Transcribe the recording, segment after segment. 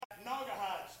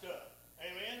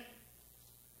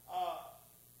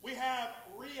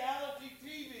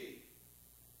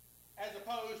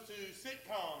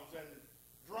sitcoms and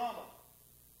drama.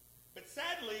 But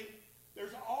sadly,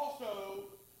 there's also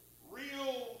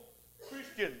real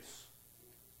Christians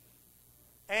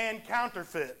and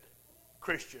counterfeit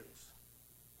Christians.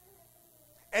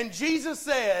 And Jesus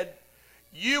said,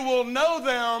 you will know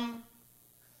them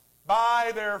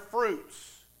by their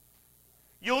fruits.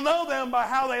 You'll know them by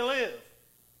how they live.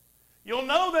 You'll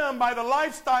know them by the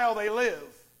lifestyle they live,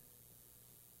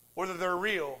 whether they're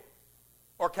real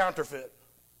or counterfeit.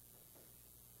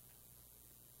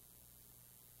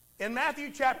 In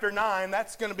Matthew chapter 9,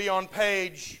 that's going to be on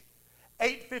page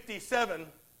 857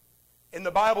 in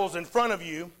the Bibles in front of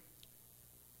you,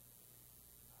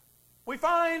 we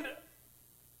find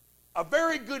a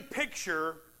very good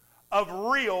picture of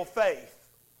real faith.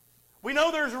 We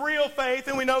know there's real faith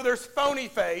and we know there's phony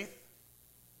faith,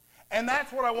 and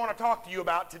that's what I want to talk to you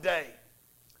about today.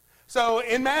 So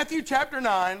in Matthew chapter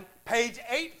 9, page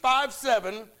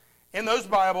 857 in those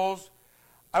Bibles,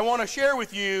 I want to share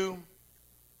with you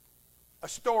a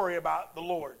story about the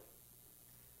Lord.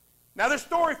 Now this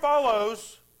story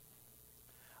follows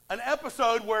an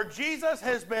episode where Jesus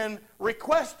has been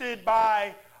requested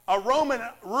by a Roman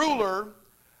ruler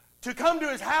to come to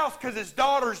his house because his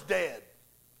daughter's dead.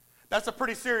 That's a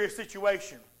pretty serious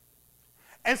situation.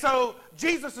 And so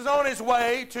Jesus is on his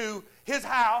way to his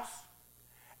house,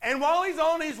 and while he's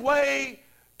on his way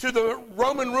to the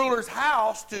Roman ruler's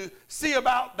house to see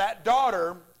about that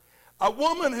daughter, a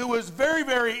woman who was very,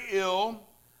 very ill,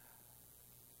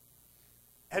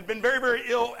 had been very, very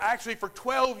ill actually for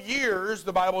 12 years,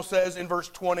 the Bible says in verse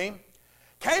 20,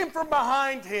 came from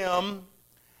behind him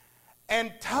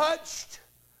and touched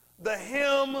the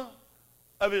hem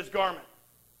of his garment.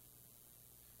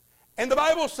 And the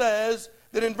Bible says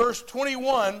that in verse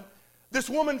 21, this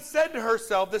woman said to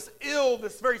herself, this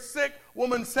very sick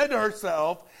woman said to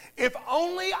herself, if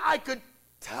only I could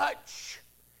touch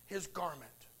his garment.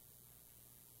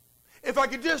 If I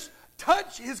could just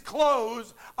touch his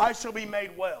clothes, I shall be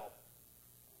made well.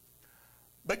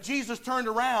 But Jesus turned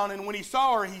around, and when he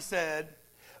saw her, he said,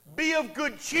 be of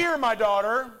good cheer, my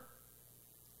daughter.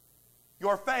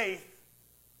 Your faith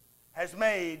has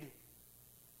made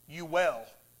you well.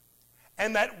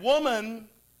 And that woman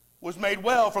was made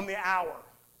well from the hour.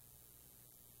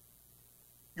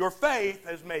 Your faith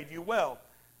has made you well.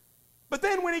 But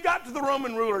then when he got to the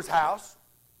Roman ruler's house,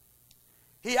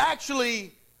 he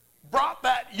actually brought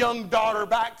that young daughter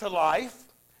back to life.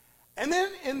 And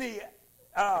then in the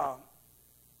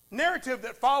narrative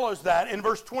that follows that, in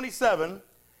verse 27,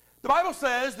 the Bible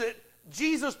says that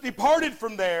Jesus departed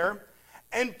from there,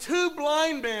 and two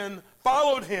blind men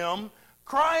followed him,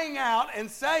 crying out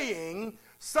and saying,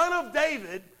 Son of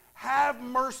David, have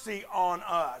mercy on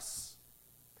us.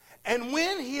 And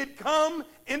when he had come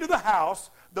into the house,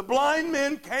 the blind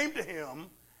men came to him,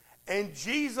 and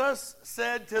Jesus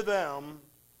said to them,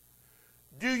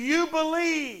 do you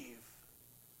believe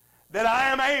that I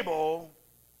am able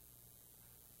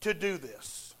to do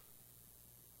this?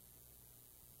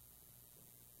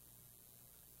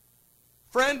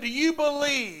 Friend, do you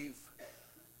believe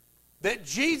that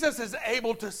Jesus is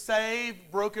able to save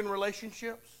broken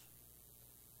relationships?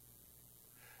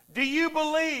 Do you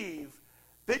believe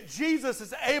that Jesus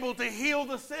is able to heal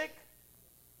the sick?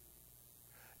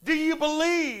 Do you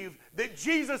believe that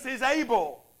Jesus is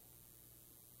able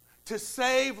to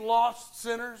save lost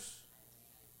sinners?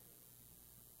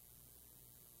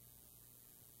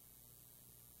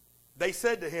 They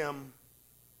said to him,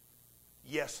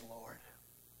 yes, Lord.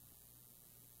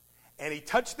 And he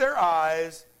touched their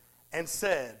eyes and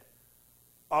said,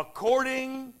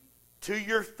 according to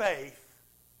your faith,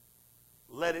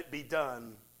 let it be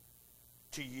done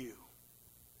to you.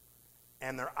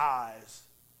 And their eyes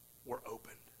were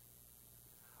opened.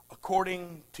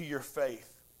 According to your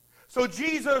faith. So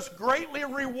Jesus greatly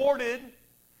rewarded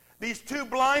these two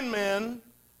blind men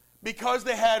because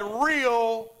they had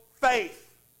real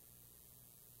faith.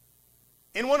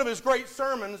 In one of his great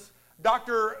sermons,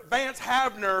 Dr. Vance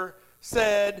Havner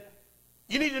said,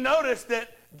 you need to notice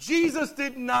that Jesus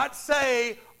did not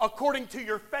say, according to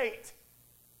your fate.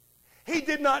 He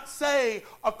did not say,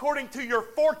 according to your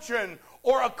fortune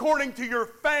or according to your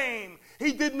fame.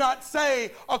 He did not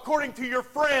say, according to your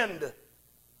friend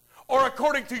or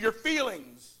according to your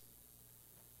feelings.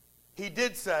 He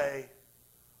did say,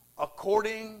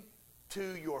 according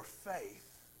to your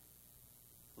faith,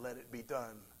 let it be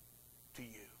done to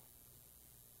you.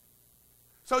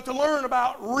 So to learn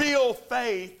about real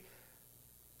faith,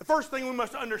 the first thing we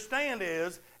must understand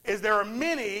is there are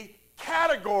many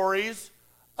categories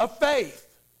of faith.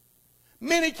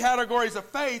 Many categories of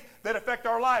faith that affect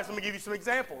our lives. Let me give you some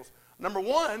examples. Number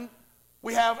one,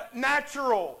 we have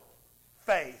natural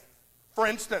faith. For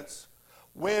instance,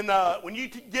 when you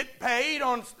get paid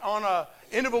on a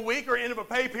end of a week or end of a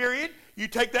pay period, you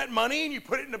take that money and you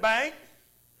put it in the bank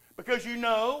because you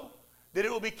know that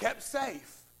it will be kept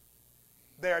safe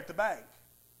there at the bank.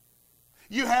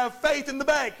 You have faith in the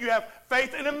bank. You have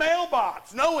faith in a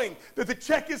mailbox, knowing that the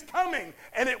check is coming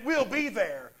and it will be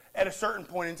there at a certain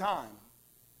point in time.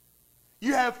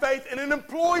 You have faith in an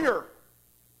employer,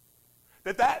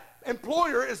 that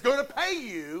employer is going to pay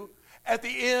you at the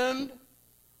end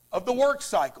of the work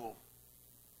cycle.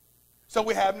 So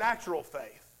we have natural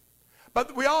faith.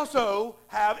 But we also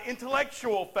have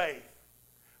intellectual faith.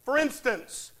 For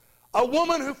instance, a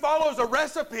woman who follows a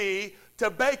recipe to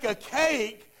bake a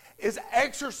cake is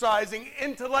exercising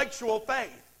intellectual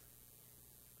faith.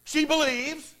 She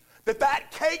believes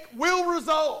that cake will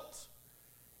result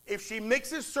if she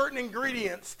mixes certain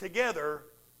ingredients together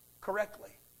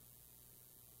correctly.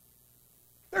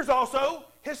 There's also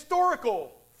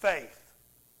historical faith.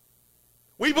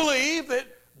 We believe that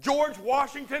George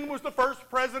Washington was the first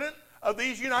president of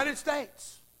these United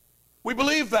States. We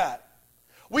believe that.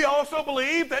 We also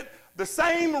believe that the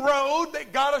same road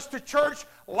that got us to church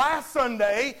last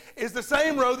Sunday is the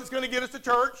same road that's going to get us to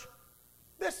church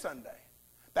this Sunday.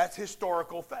 That's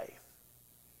historical faith.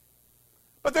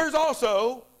 But there's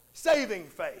also saving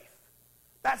faith.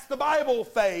 That's the Bible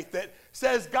faith that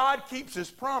says God keeps his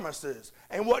promises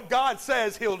and what God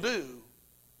says he'll do.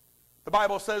 The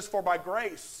Bible says, for by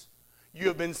grace you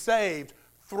have been saved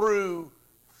through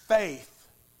faith,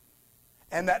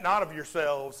 and that not of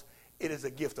yourselves, it is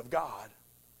a gift of God.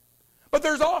 But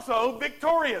there's also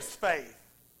victorious faith.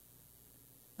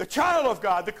 The child of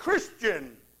God, the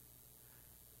Christian,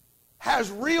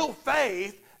 has real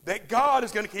faith that God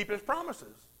is going to keep his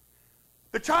promises.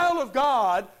 The child of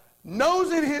God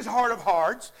knows in his heart of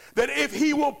hearts that if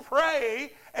he will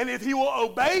pray and if he will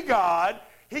obey God,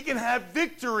 he can have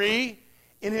victory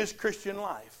in his Christian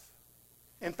life.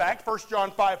 In fact, 1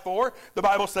 John 5:4, the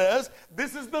Bible says,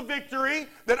 this is the victory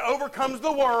that overcomes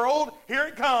the world. Here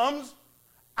it comes,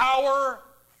 our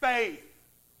faith.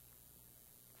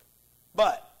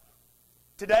 But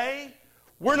today,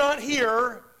 we're not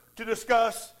here to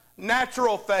discuss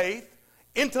natural faith,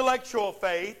 intellectual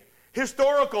faith,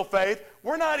 historical faith.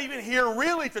 We're not even here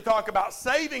really to talk about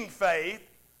saving faith.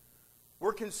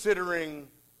 We're considering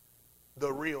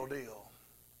the real deal.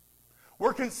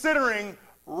 We're considering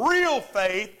real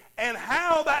faith and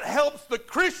how that helps the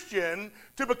Christian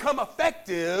to become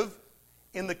effective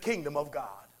in the kingdom of God.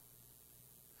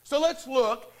 So let's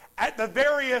look at the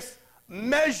various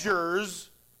measures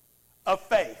of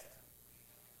faith.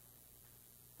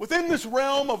 Within this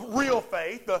realm of real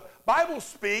faith, the Bible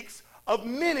speaks of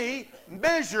many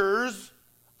measures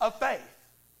of faith.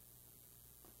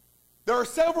 There are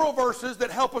several verses that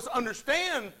help us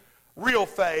understand real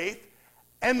faith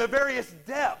and the various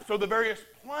depths or the various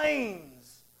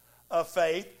planes of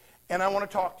faith, and I want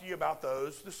to talk to you about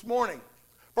those this morning.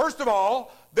 First of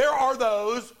all, there are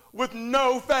those with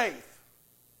no faith.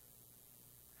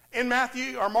 In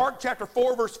Mark chapter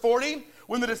 4, verse 40,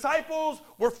 when the disciples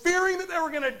were fearing that they were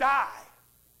going to die,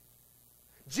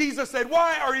 Jesus said,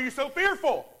 why are you so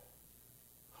fearful?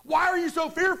 Why are you so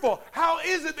fearful? How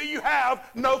is it that you have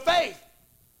no faith?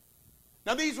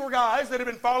 Now, these were guys that had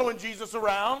been following Jesus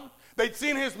around. They'd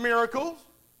seen his miracles.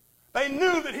 They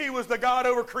knew that he was the God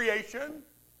over creation.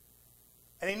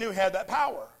 And he knew he had that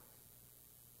power.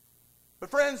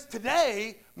 But friends,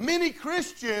 today, many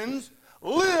Christians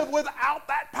live without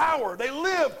that power. They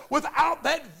live without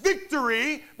that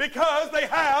victory because they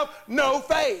have no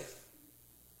faith.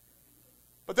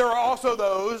 But there are also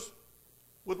those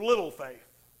with little faith.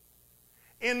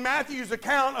 In Matthew's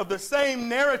account of the same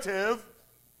narrative,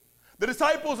 the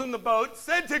disciples in the boat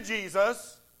said to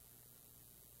Jesus,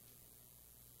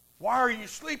 why are you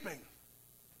sleeping?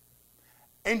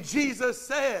 And Jesus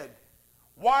said,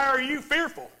 why are you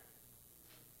fearful?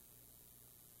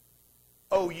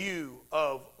 O you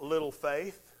of little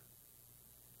faith.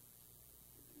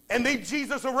 And then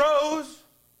Jesus arose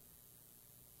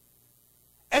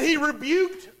and he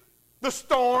rebuked the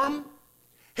storm.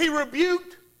 He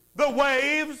rebuked the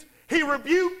waves. He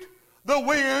rebuked the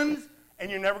winds. And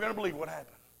you're never going to believe what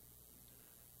happened.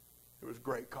 It was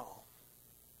great calm.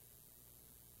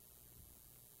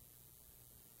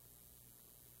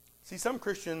 See, some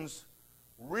Christians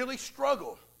really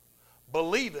struggle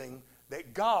believing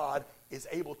that God is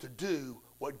able to do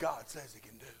what God says he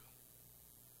can do.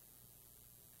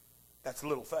 That's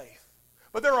little faith.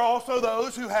 But there are also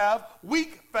those who have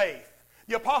weak faith.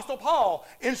 The Apostle Paul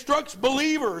instructs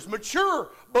believers, mature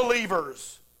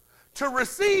believers, to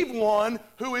receive one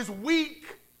who is weak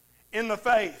in the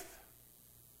faith.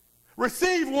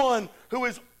 Receive one who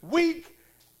is weak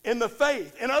in the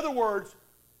faith. In other words,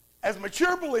 as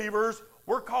mature believers,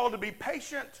 we're called to be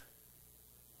patient.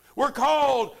 We're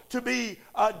called to be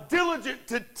diligent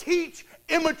to teach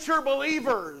immature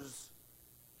believers,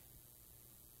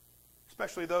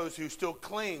 especially those who still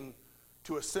cling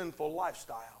to a sinful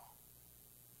lifestyle.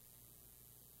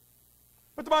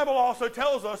 But the Bible also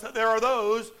tells us that there are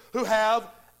those who have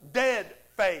dead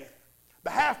faith. The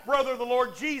half-brother of the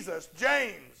Lord Jesus,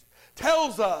 James,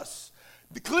 tells us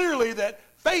clearly that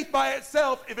faith by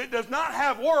itself, if it does not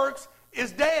have works,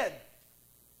 is dead.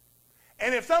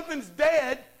 And if something's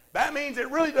dead, that means it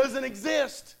really doesn't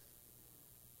exist.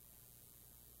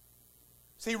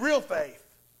 See, real faith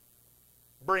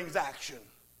brings action.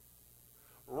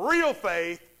 Real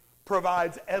faith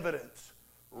provides evidence.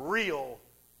 Real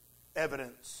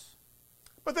evidence.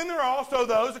 But then there are also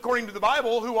those, according to the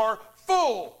Bible, who are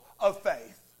full of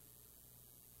faith.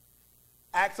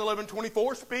 Acts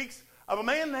 11:24 speaks of a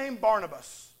man named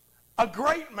Barnabas, a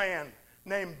great man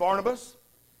named Barnabas.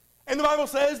 And the Bible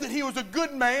says that he was a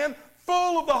good man,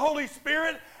 full of the Holy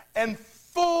Spirit and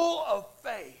full of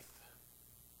faith.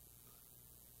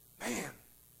 Man,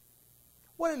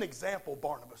 what an example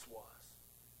Barnabas was.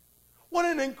 What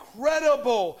an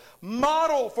incredible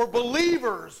model for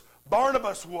believers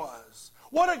Barnabas was.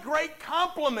 What a great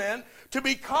compliment to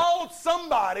be called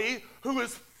somebody who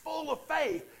is full of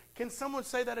faith. Can someone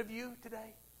say that of you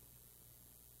today?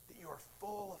 That you are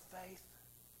full of faith?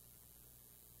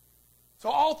 So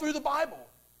all through the Bible,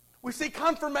 we see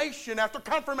confirmation after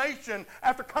confirmation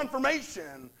after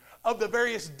confirmation of the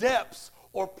various depths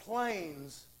or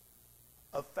planes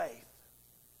of faith.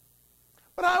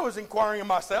 But I was inquiring of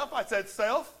myself. I said,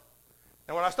 self,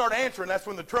 and when I start answering, that's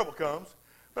when the trouble comes.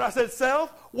 But I said,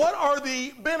 self, what are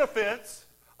the benefits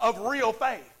of real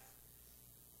faith?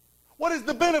 What is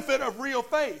the benefit of real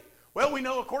faith? Well, we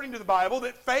know according to the Bible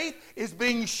that faith is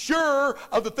being sure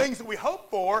of the things that we hope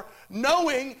for,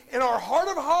 knowing in our heart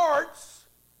of hearts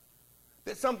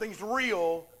that something's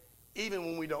real even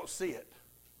when we don't see it.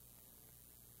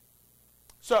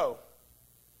 So,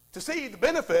 to see the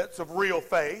benefits of real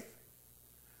faith,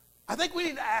 I think we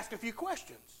need to ask a few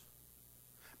questions.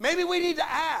 Maybe we need to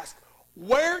ask,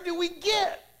 where do we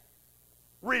get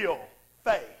real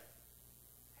faith?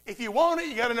 If you want it,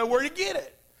 you got to know where to get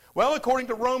it. Well, according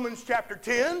to Romans chapter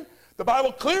 10, the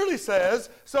Bible clearly says,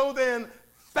 so then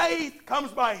faith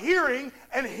comes by hearing,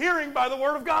 and hearing by the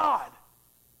Word of God.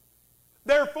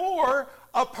 Therefore,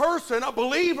 a person, a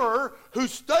believer who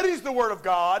studies the Word of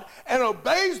God and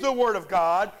obeys the Word of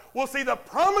God will see the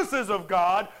promises of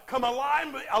God come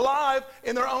alive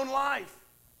in their own life.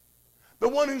 The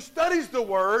one who studies the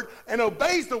Word and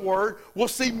obeys the Word will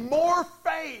see more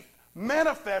faith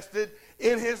manifested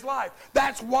in his life.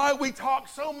 That's why we talk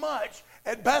so much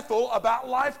at Bethel about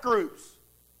life groups.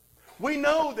 We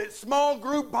know that small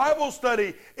group Bible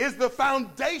study is the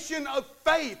foundation of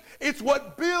faith. It's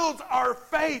what builds our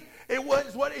faith. It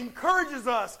is what encourages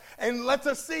us and lets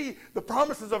us see the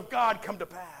promises of God come to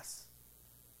pass.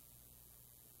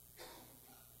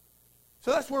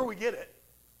 So that's where we get it.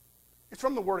 It's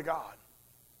from the Word of God.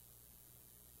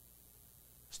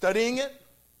 Studying it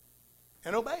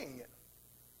and obeying it.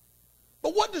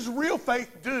 But what does real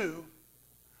faith do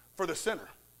for the sinner?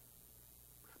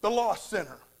 The lost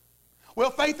sinner. Well,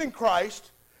 faith in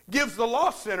Christ gives the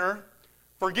lost sinner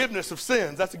forgiveness of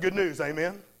sins. That's the good news,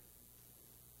 amen?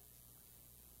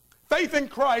 Faith in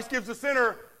Christ gives the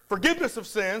sinner forgiveness of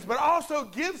sins, but also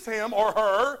gives him or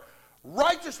her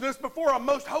righteousness before a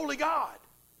most holy God.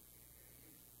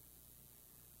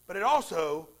 But it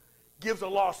also gives a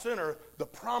lost sinner the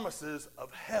promises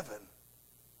of heaven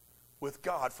with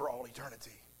God for all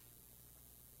eternity.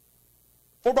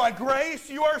 For by grace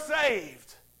you are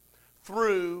saved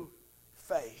through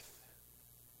faith.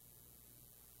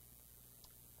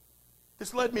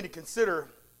 This led me to consider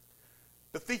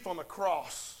the thief on the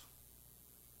cross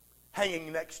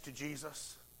hanging next to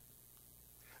Jesus.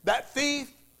 That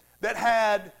thief that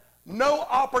had no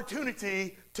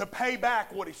opportunity to pay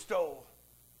back what he stole.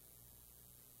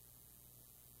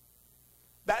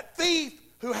 That thief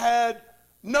who had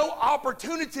no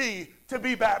opportunity to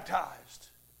be baptized.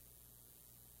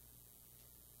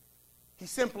 He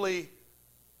simply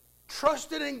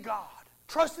trusted in God,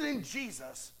 trusted in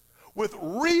Jesus with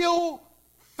real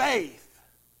faith,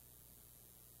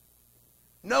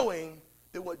 knowing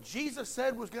that what Jesus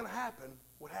said was going to happen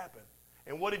would happen.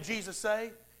 And what did Jesus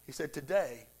say? He said,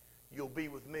 today you'll be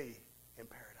with me in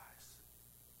paradise.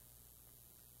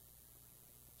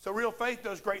 So real faith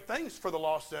does great things for the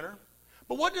lost sinner.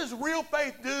 But what does real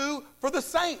faith do for the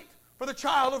saint, for the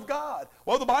child of God?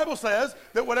 Well, the Bible says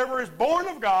that whatever is born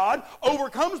of God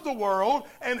overcomes the world.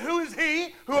 And who is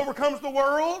he who overcomes the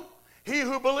world? He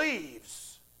who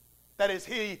believes. That is,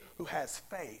 he who has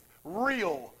faith,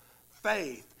 real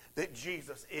faith that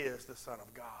Jesus is the Son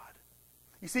of God.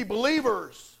 You see,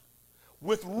 believers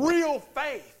with real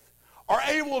faith are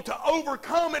able to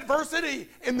overcome adversity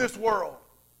in this world.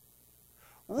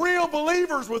 Real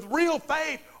believers with real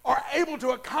faith are able to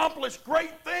accomplish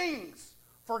great things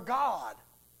for God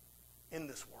in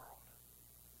this world.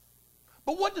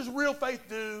 But what does real faith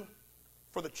do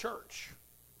for the church?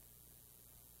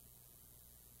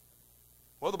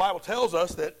 Well, the Bible tells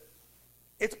us that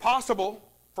it's possible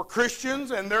for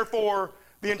Christians and therefore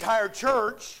the entire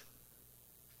church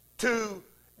to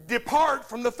depart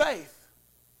from the faith.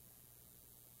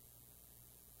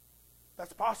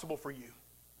 That's possible for you.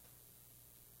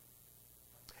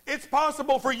 It's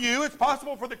possible for you, it's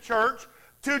possible for the church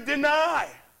to deny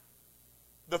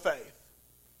the faith.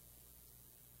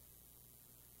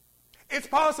 It's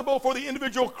possible for the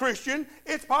individual Christian,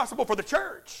 it's possible for the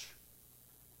church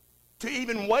to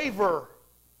even waver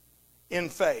in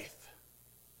faith.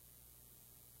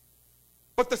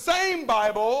 But the same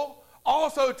Bible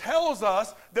also tells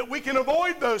us that we can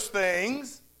avoid those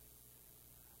things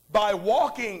by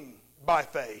walking by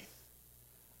faith,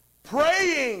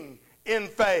 praying in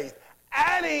faith,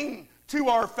 adding to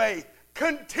our faith,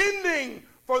 contending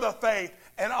for the faith,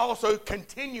 and also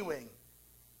continuing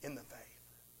in the faith.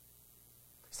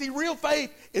 See, real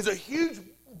faith is a huge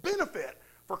benefit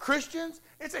for Christians.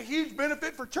 It's a huge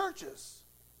benefit for churches.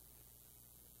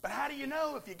 But how do you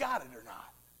know if you got it or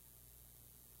not?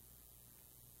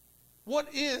 What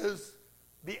is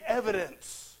the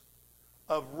evidence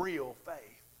of real faith?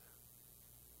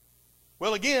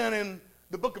 Well, again, in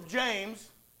the book of James,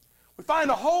 we find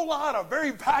a whole lot of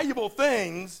very valuable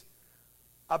things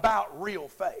about real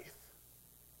faith.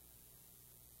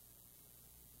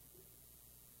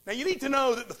 Now, you need to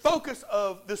know that the focus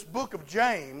of this book of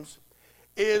James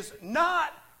is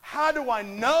not how do I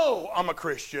know I'm a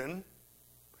Christian.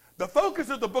 The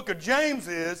focus of the book of James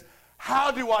is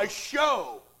how do I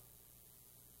show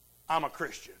I'm a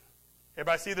Christian.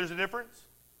 Everybody see there's a difference?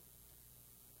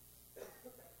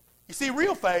 You see,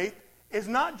 real faith is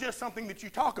not just something that you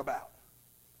talk about.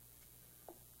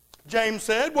 James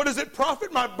said, what does it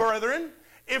profit, my brethren,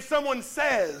 if someone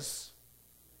says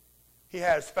he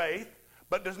has faith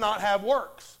but does not have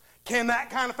works? Can that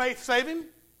kind of faith save him?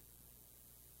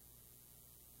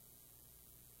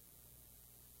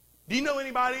 Do you know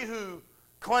anybody who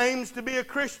claims to be a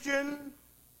Christian,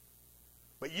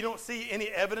 but you don't see any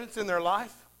evidence in their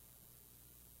life?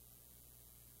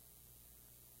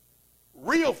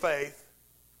 Real faith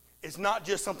is not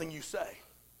just something you say.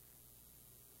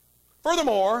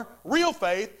 Furthermore, real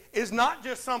faith is not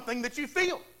just something that you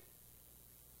feel.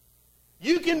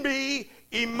 You can be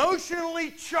emotionally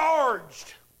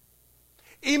charged,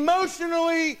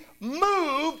 emotionally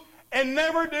moved, and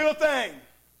never do a thing.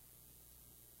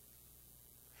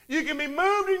 You can be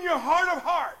moved in your heart of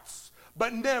hearts,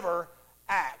 but never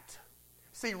act.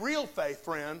 See, real faith,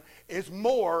 friend, is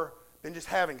more than just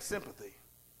having sympathy.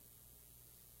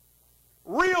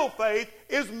 Real faith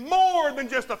is more than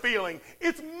just a feeling.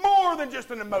 It's more than just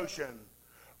an emotion.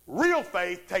 Real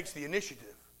faith takes the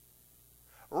initiative.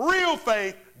 Real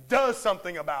faith does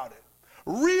something about it.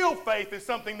 Real faith is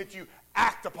something that you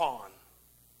act upon.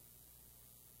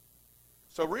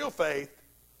 So real faith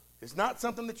is not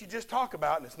something that you just talk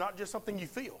about, and it's not just something you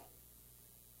feel.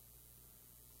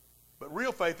 But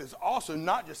real faith is also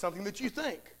not just something that you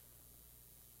think.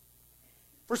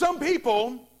 For some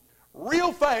people,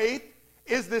 real faith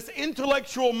is this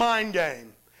intellectual mind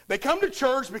game. They come to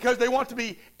church because they want to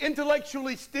be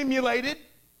intellectually stimulated.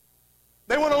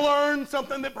 They want to learn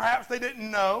something that perhaps they didn't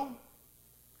know.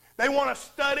 They want to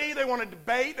study, they want to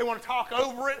debate, they want to talk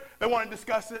over it, they want to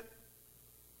discuss it.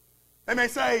 They may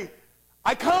say,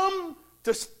 I come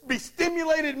to be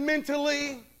stimulated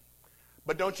mentally,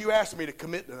 but don't you ask me to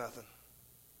commit to nothing.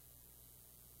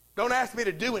 Don't ask me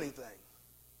to do anything.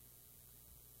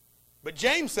 But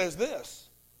James says this,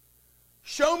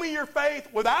 show me your faith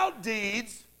without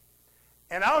deeds,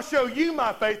 and I'll show you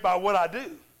my faith by what I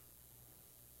do.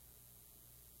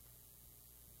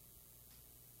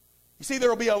 You see,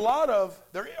 there are a lot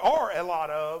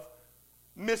of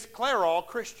Miss Clairol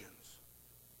Christians.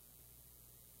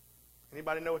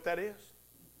 Anybody know what that is?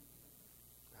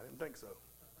 I didn't think so.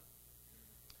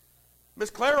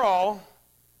 Miss Clairol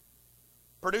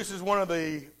produces one of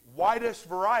the widest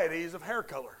varieties of hair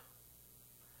color.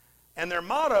 And their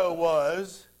motto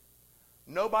was,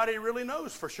 nobody really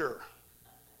knows for sure.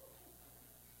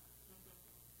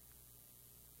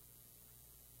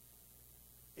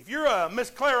 you're a Miss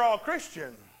Clairol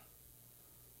Christian,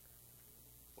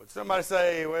 would somebody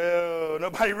say, well,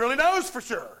 nobody really knows for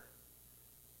sure?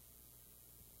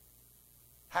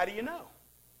 How do you know?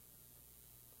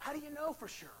 How do you know for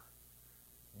sure?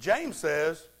 James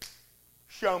says,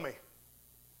 show me.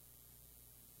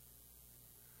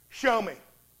 Show me.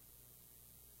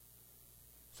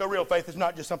 So real faith is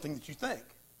not just something that you think.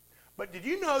 But did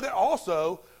you know that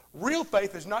also real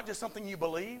faith is not just something you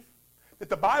believe? That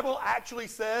the Bible actually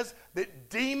says that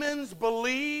demons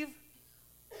believe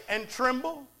and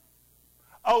tremble?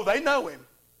 Oh, they know him.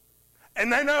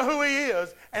 And they know who he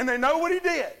is. And they know what he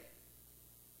did.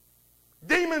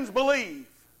 Demons believe.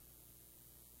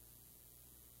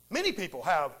 Many people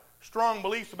have strong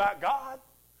beliefs about God.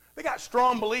 They got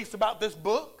strong beliefs about this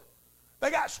book.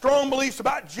 They got strong beliefs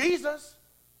about Jesus.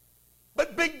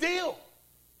 But big deal.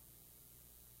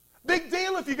 Big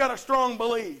deal if you got a strong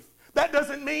belief. That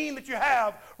doesn't mean that you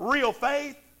have real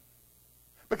faith.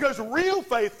 Because real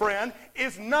faith, friend,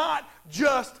 is not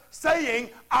just saying,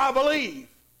 I believe.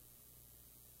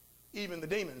 Even the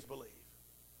demons believe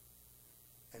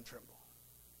and tremble.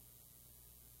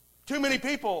 Too many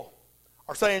people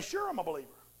are saying, sure, I'm a believer.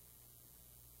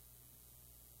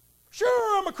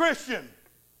 Sure, I'm a Christian.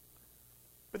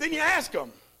 But then you ask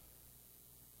them,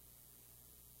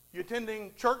 you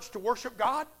attending church to worship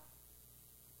God?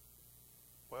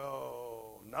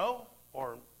 Well, no,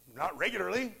 or not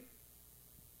regularly.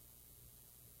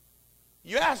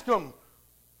 You ask them,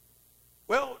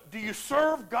 well, do you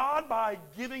serve God by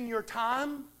giving your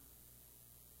time?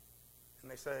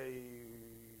 And they say,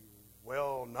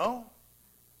 well, no.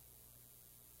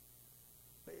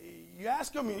 You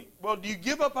ask them, well, do you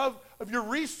give up of your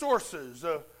resources?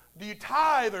 Do you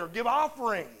tithe or give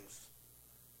offerings?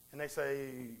 And they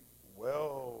say,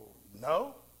 well,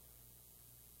 no.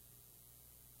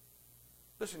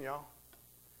 Listen, y'all.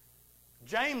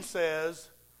 James says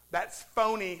that's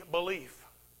phony belief.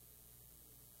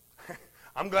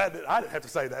 I'm glad that I didn't have to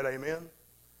say that, amen.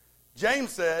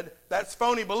 James said that's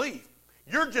phony belief.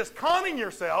 You're just conning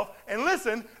yourself, and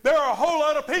listen, there are a whole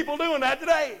lot of people doing that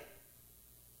today.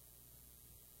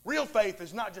 Real faith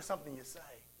is not just something you say.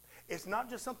 It's not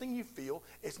just something you feel.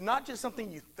 It's not just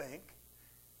something you think.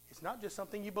 It's not just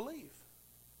something you believe.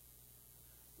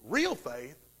 Real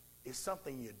faith is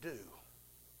something you do.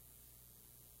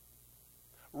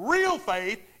 Real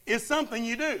faith is something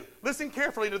you do. Listen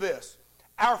carefully to this.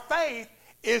 Our faith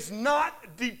is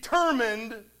not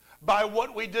determined by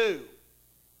what we do.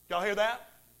 Y'all hear that?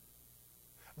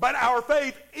 But our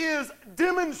faith is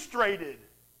demonstrated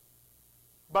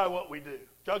by what we do.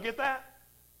 Y'all get that?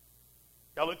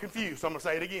 Y'all look confused, so I'm going to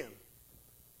say it again.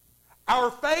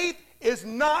 Our faith is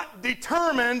not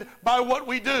determined by what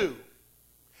we do.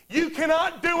 You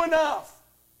cannot do enough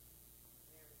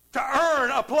to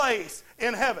earn a place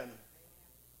in heaven.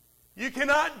 You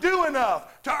cannot do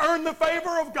enough to earn the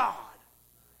favor of God.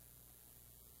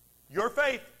 Your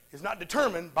faith is not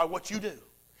determined by what you do.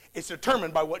 It's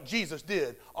determined by what Jesus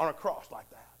did on a cross like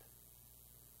that.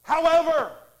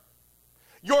 However,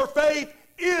 your faith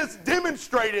is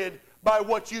demonstrated by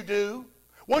what you do.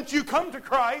 Once you come to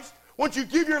Christ, once you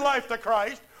give your life to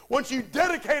Christ, once you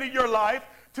dedicated your life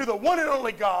to the one and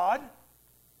only God,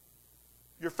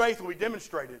 your faith will be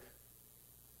demonstrated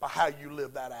by how you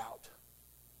live that out.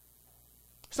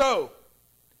 So,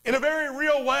 in a very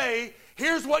real way,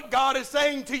 here's what God is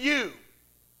saying to you.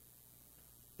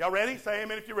 Y'all ready? Say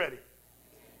amen if you're ready.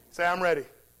 Say, I'm ready.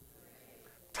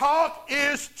 Talk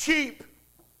is cheap.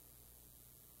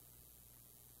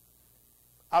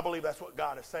 I believe that's what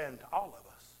God is saying to all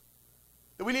of us.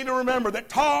 That we need to remember that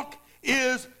talk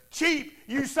is cheap.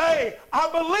 You say, I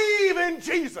believe in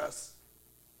Jesus.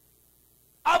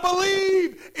 I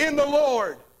believe in the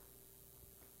Lord.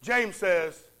 James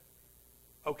says,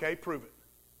 okay, prove it.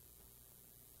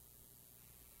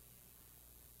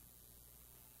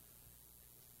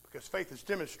 Because faith is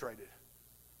demonstrated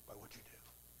by what you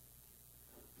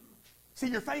do. See,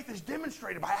 your faith is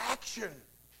demonstrated by action.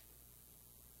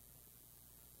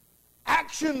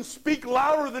 Actions speak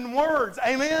louder than words.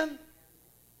 Amen?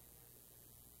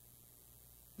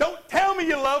 Don't tell me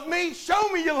you love me. Show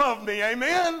me you love me.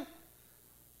 Amen?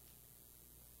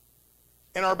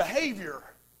 And our behavior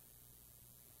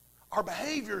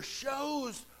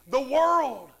shows the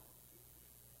world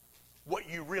what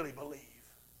you really believe.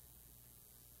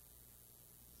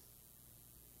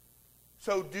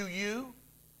 So do you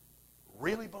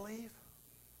really believe?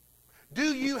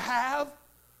 Do you have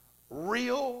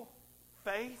real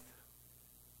faith?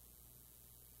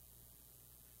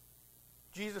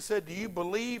 Jesus said, do you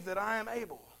believe that I am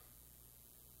able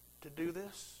to do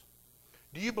this?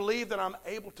 Do you believe that I'm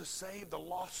able to save the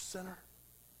lost sinner?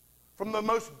 from the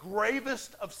most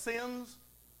gravest of sins?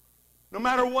 No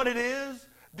matter what it is,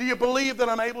 do you believe that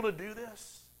I'm able to do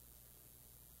this?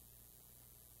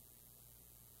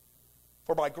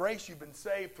 For by grace you've been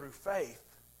saved through faith,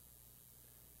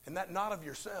 and that not of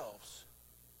yourselves,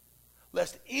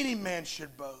 lest any man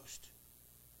should boast.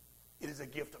 It is a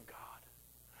gift of God.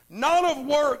 Not of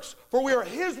works, for we are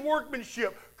His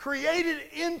workmanship, created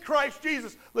in Christ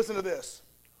Jesus. Listen to this.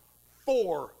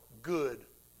 For good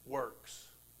works.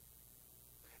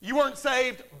 You weren't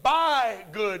saved by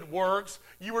good works.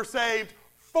 You were saved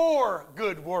for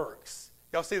good works.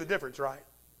 Y'all see the difference, right?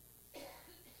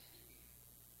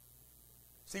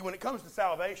 See, when it comes to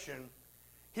salvation,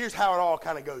 here's how it all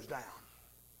kind of goes down.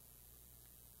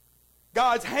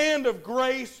 God's hand of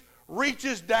grace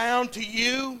reaches down to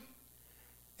you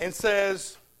and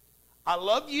says, I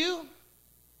love you.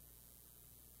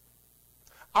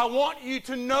 I want you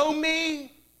to know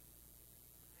me.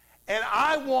 And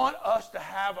I want us to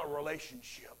have a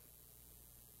relationship.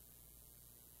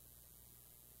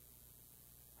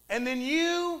 And then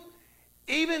you,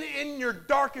 even in your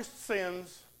darkest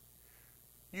sins,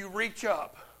 you reach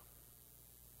up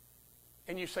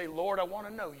and you say, Lord, I want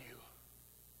to know you.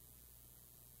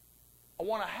 I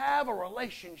want to have a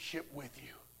relationship with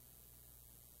you.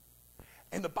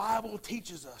 And the Bible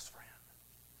teaches us, friend,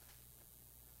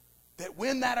 that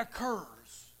when that occurs,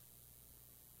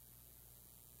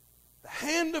 the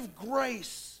hand of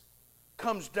grace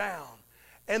comes down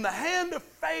and the hand of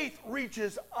faith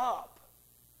reaches up,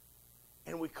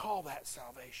 and we call that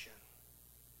salvation.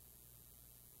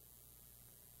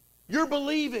 You're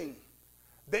believing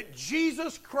that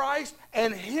Jesus Christ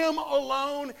and Him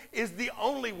alone is the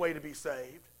only way to be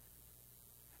saved.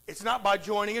 It's not by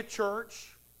joining a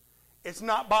church. It's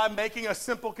not by making a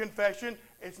simple confession.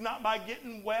 It's not by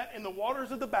getting wet in the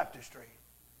waters of the baptistry.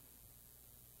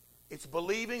 It's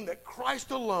believing that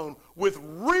Christ alone, with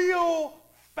real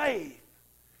faith,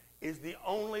 is the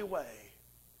only way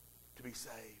to be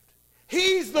saved.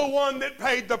 He's the one that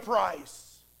paid the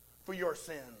price for your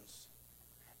sins.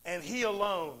 And He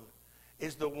alone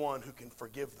is the one who can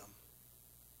forgive them.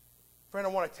 Friend, I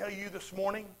want to tell you this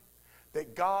morning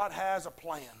that God has a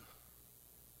plan.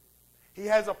 He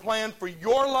has a plan for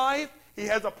your life. He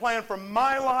has a plan for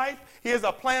my life. He has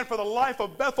a plan for the life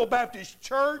of Bethel Baptist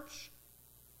Church.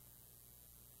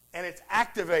 And it's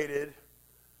activated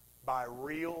by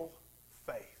real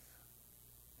faith.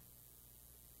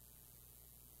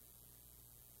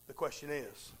 The question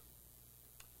is,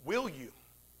 will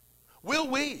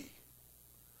we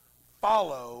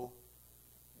follow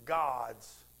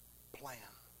God's plan?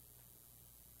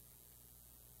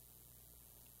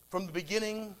 From the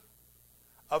beginning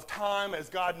of time as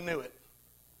God knew it,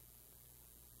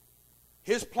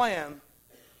 His plan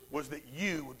was that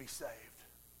you would be saved.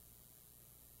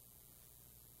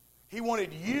 He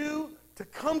wanted you to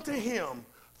come to Him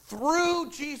through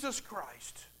Jesus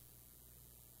Christ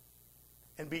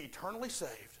and be eternally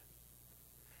saved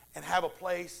and have a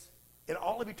place in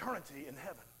all of eternity in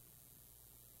heaven.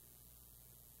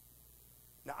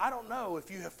 Now, I don't know if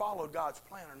you have followed God's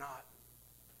plan or not,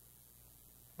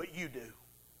 but you do.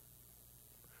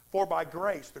 For by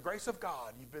grace, the grace of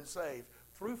God, you've been saved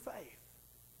through faith.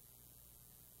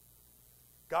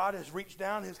 God has reached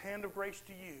down His hand of grace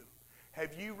to you.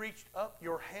 Have you reached up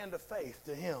your hand of faith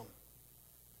to Him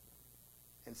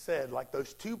and said, like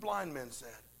those two blind men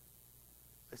said,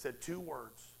 they said two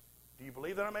words. Do you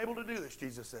believe that I'm able to do this?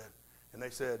 Jesus said. And they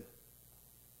said,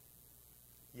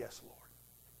 yes, Lord.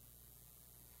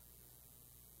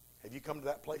 Have you come to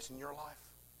that place in your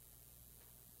life?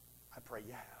 I pray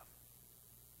you have.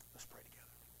 Let's pray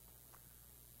together.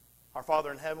 Our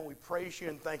Father in heaven, we praise You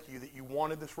and thank You that You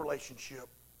wanted this relationship,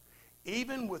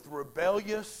 even with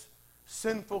rebellious,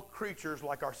 sinful creatures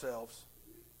like ourselves.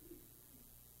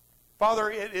 Father,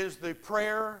 it is the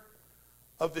prayer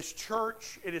of this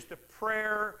church. It is the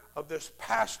prayer of this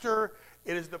pastor.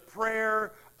 It is the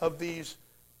prayer of these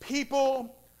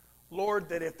people, Lord,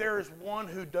 that if there is one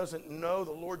who doesn't know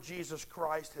the Lord Jesus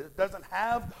Christ, who doesn't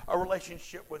have a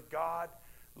relationship with God,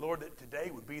 Lord, that today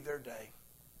would be their day.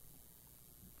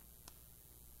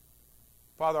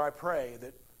 Father, I pray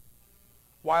that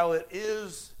while it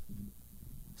is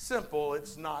simple,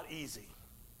 it's not easy.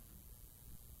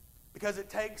 Because it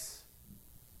takes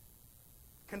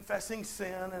confessing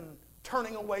sin and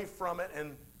turning away from it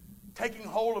and taking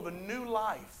hold of a new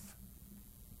life.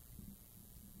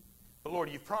 But Lord,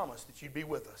 You've promised that You'd be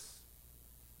with us.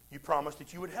 You promised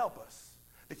that You would help us,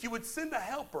 that You would send a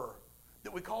helper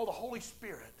that we call the Holy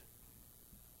Spirit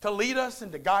to lead us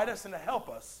and to guide us and to help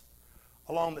us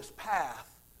along this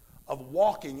path of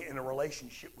walking in a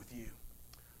relationship with You.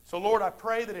 So Lord, I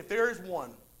pray that if there is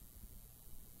one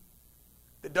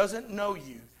that doesn't know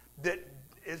you, that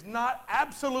is not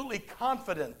absolutely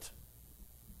confident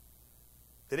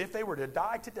that if they were to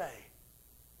die today,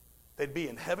 they'd be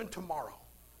in heaven tomorrow.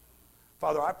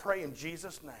 Father, I pray in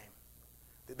Jesus' name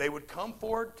that they would come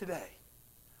forward today.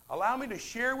 Allow me to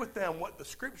share with them what the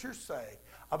Scriptures say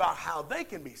about how they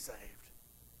can be saved,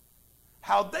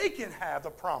 how they can have the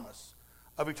promise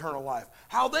of eternal life,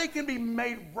 how they can be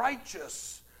made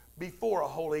righteous before a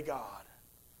holy God.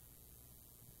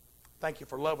 Thank you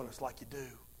for loving us like you do.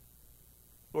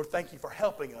 Lord, thank you for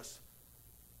helping us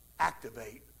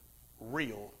activate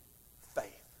real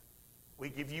faith. We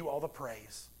give you all the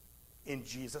praise in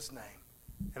Jesus' name.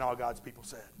 And all God's people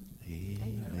said.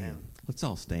 Amen. Amen. Let's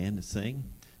all stand and sing,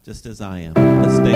 just as I am. Let's stand.